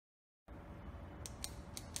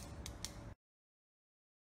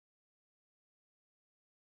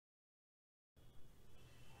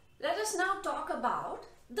Let us now talk about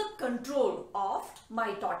the control of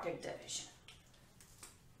mitotic division.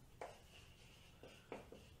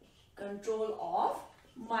 Control of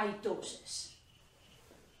mitosis.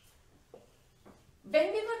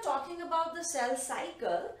 When we were talking about the cell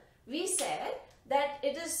cycle, we said that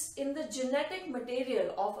it is in the genetic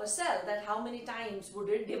material of a cell that how many times would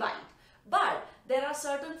it divide. But there are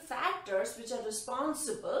certain factors which are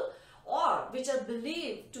responsible or which are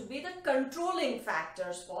believed to be the controlling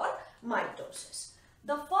factors for mitosis.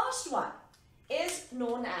 The first one is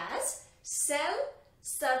known as cell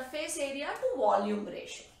surface area to volume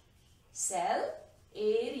ratio. Cell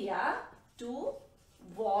area to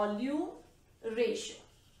volume ratio.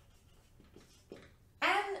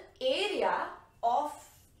 An area of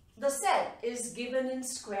the cell is given in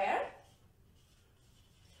square,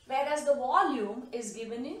 whereas the volume is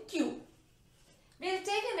given in cube. We'll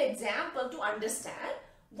take an example to understand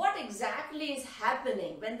what exactly is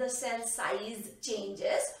happening when the cell size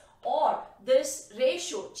changes or this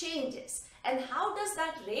ratio changes, and how does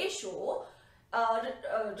that ratio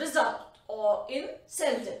result or in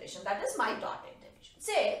cell division, that is mitotic division.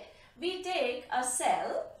 Say we take a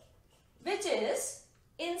cell which is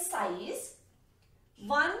in size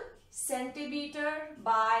 1 centimeter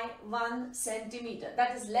by 1 centimeter,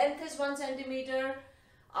 that is length is 1 centimeter,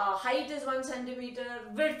 height is 1 centimeter,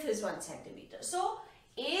 width is 1 centimeter. So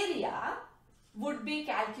area would be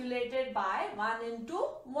calculated by 1 into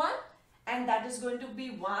 1, and that is going to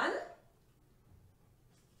be 1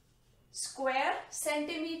 square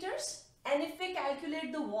centimeters. And if we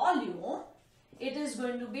calculate the volume, it is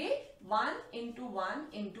going to be 1 into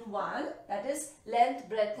 1 into 1, that is length,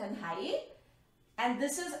 breadth and height. And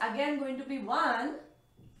this is again going to be 1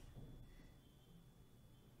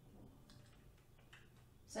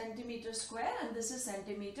 centimeter square, and this is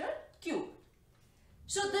centimeter cube.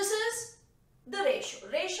 So this is the ratio.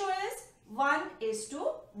 Ratio is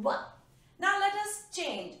 1:1. Now let us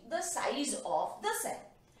change the size of the cell.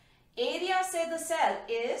 Area, say the cell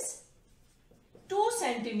is 2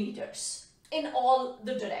 centimeters in all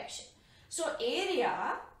the direction. So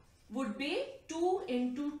area would be 2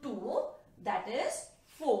 into 2, that is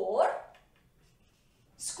 4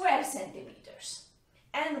 square centimeters.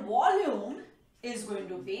 And volume is going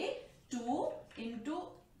to be 2 into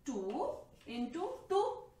 2 into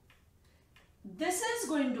 2. This is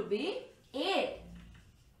going to be 8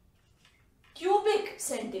 cubic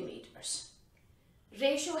centimeters.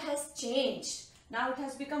 Ratio has changed. Now it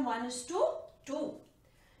has become 1:2.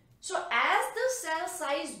 So as the cell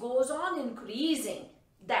size goes on increasing,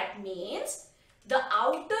 that means the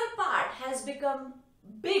outer part has become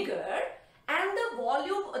bigger and the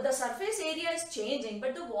volume, the surface area is changing,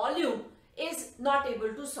 but the volume is not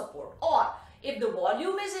able to support. Or if the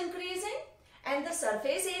volume is increasing and the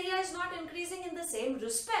surface area is not increasing in the same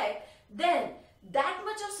respect, then that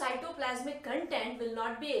much of cytoplasmic content will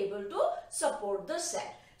not be able to support the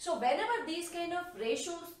cell. So whenever these kind of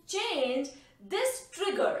ratios change, this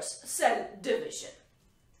triggers cell division.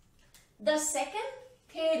 The second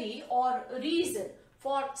theory or reason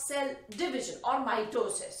for cell division or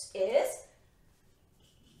mitosis is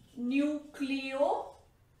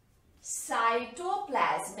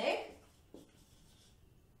nucleo-cytoplasmic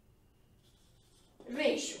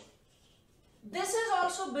ratio. This is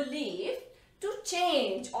also believed to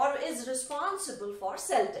change or is responsible for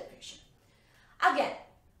cell division. Again,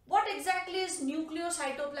 what exactly is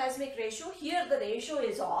nucleo-cytoplasmic ratio? Here the ratio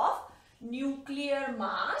is of nuclear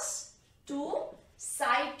mass to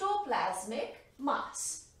cytoplasmic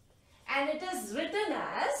mass, and it is written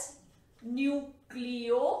as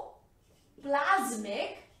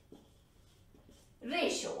nucleoplasmic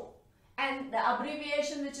ratio, and the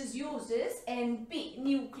abbreviation which is used is NP,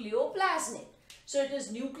 nucleoplasmic. So it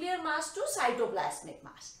is nuclear mass to cytoplasmic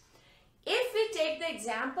mass. If we take the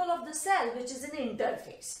example of the cell which is an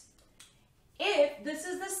interface, if this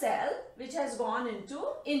is the cell which has gone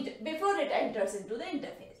into, before it enters into the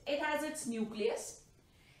interface, it has its nucleus.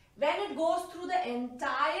 When it goes through the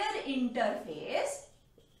entire interface,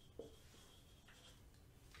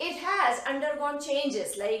 it has undergone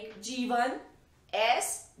changes like G1,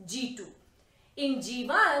 S, G2. In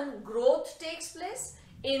G1, growth takes place.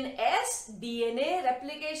 In S, DNA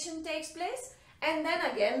replication takes place. And then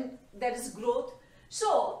again, there is growth.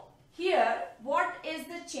 So, here, what is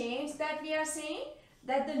the change that we are seeing?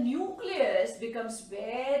 That the nucleus becomes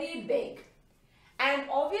very big. And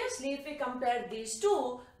obviously, if we compare these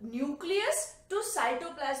two, nucleus to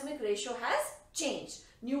cytoplasmic ratio has changed.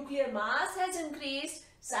 Nuclear mass has increased,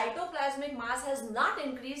 cytoplasmic mass has not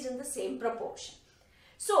increased in the same proportion.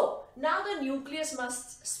 So, now the nucleus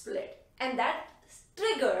must split, and that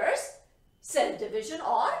triggers cell division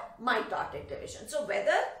or mitotic division. So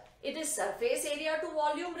whether it is surface area to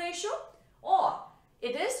volume ratio or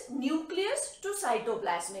it is nucleus to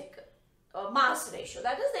cytoplasmic mass ratio,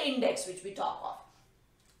 that is the index which we talk of.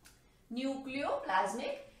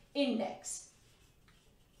 Nucleoplasmic index.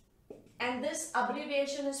 And this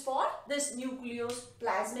abbreviation is for this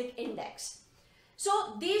nucleoplasmic index.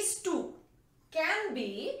 So these two can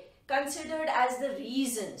be considered as the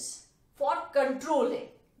reasons for controlling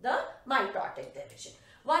the mitotic division.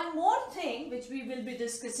 One more thing which we will be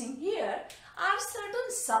discussing here are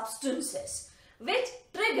certain substances which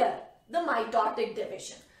trigger the mitotic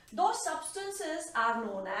division. Those substances are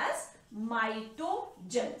known as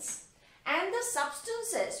mitogens. And the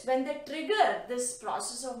substances, when they trigger this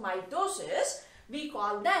process of mitosis, we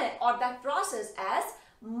call that or that process as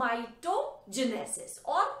mitogenesis,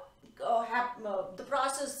 or the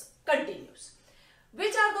process continues.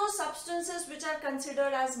 Which are those substances which are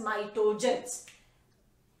considered as mitogens?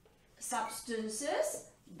 Substances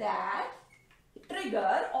that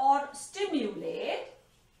trigger or stimulate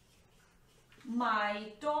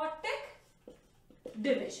mitotic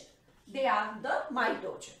division. They are the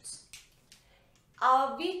mitogens.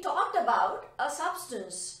 We talked about a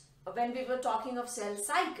substance when we were talking of cell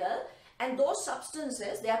cycle, and those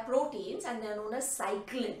substances, they are proteins and they are known as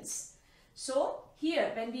cyclins. So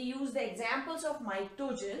here when we use the examples of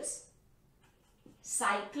mitogens,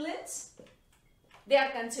 cyclins, they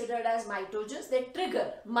are considered as mitogens. They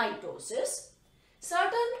trigger mitosis.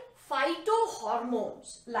 Certain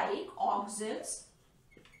phytohormones like auxins,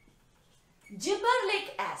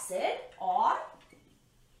 gibberellic acid or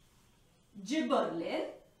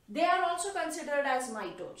gibberellin, they are also considered as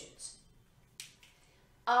mitogens.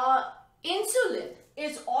 Insulin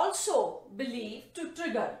is also believed to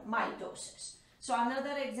trigger mitosis. So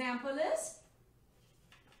another example is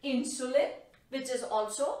insulin, which is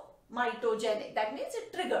also mitogenic. That means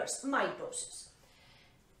it triggers mitosis.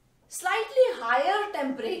 Slightly higher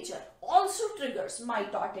temperature also triggers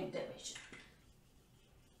mitotic division.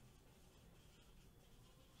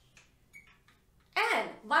 And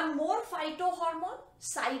one more phytohormone,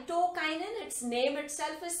 cytokinin. Its name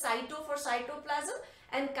itself is cyto for cytoplasm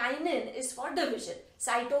and kinin is for division,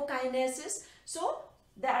 cytokinesis. So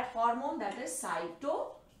that hormone, that is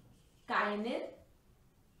cytokinin.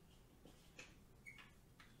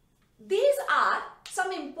 These are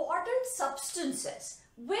some important substances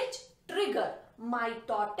which trigger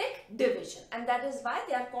mitotic division, and that is why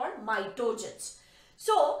they are called mitogens.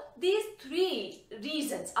 So these three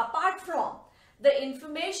reasons, apart from the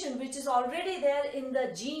information which is already there in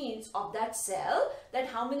the genes of that cell, that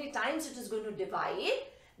how many times it is going to divide,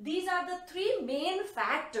 these are the three main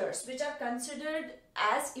factors which are considered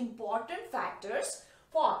as important factors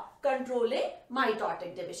for controlling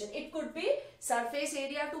mitotic division. It could be surface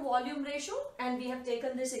area to volume ratio, and we have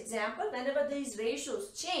taken this example. Whenever these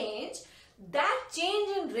ratios change, that change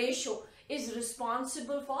in ratio is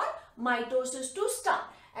responsible for mitosis to start,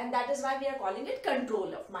 and that is why we are calling it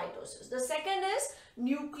control of mitosis. The second is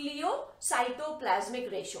nucleo-cytoplasmic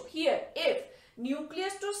ratio. Here, if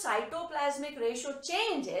nucleus to cytoplasmic ratio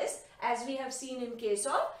changes, as we have seen in case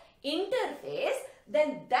of interphase,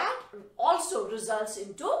 then that also results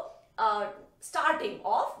into starting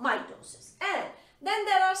of mitosis. And then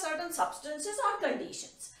there are certain substances or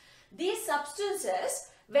conditions. These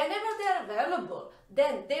substances, whenever they are available,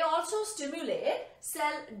 then they also stimulate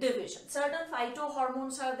cell division. Certain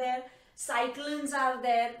phytohormones are there, cyclins are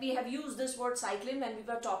there. We have used this word cyclin when we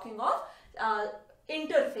were talking of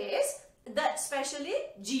interphase,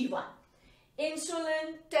 especially G1.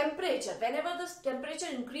 Insulin, temperature. Whenever the temperature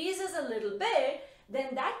increases a little bit,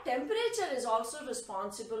 then that temperature is also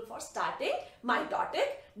responsible for starting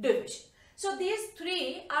mitotic division. So these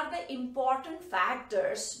three are the important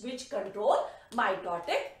factors which control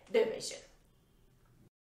mitotic division.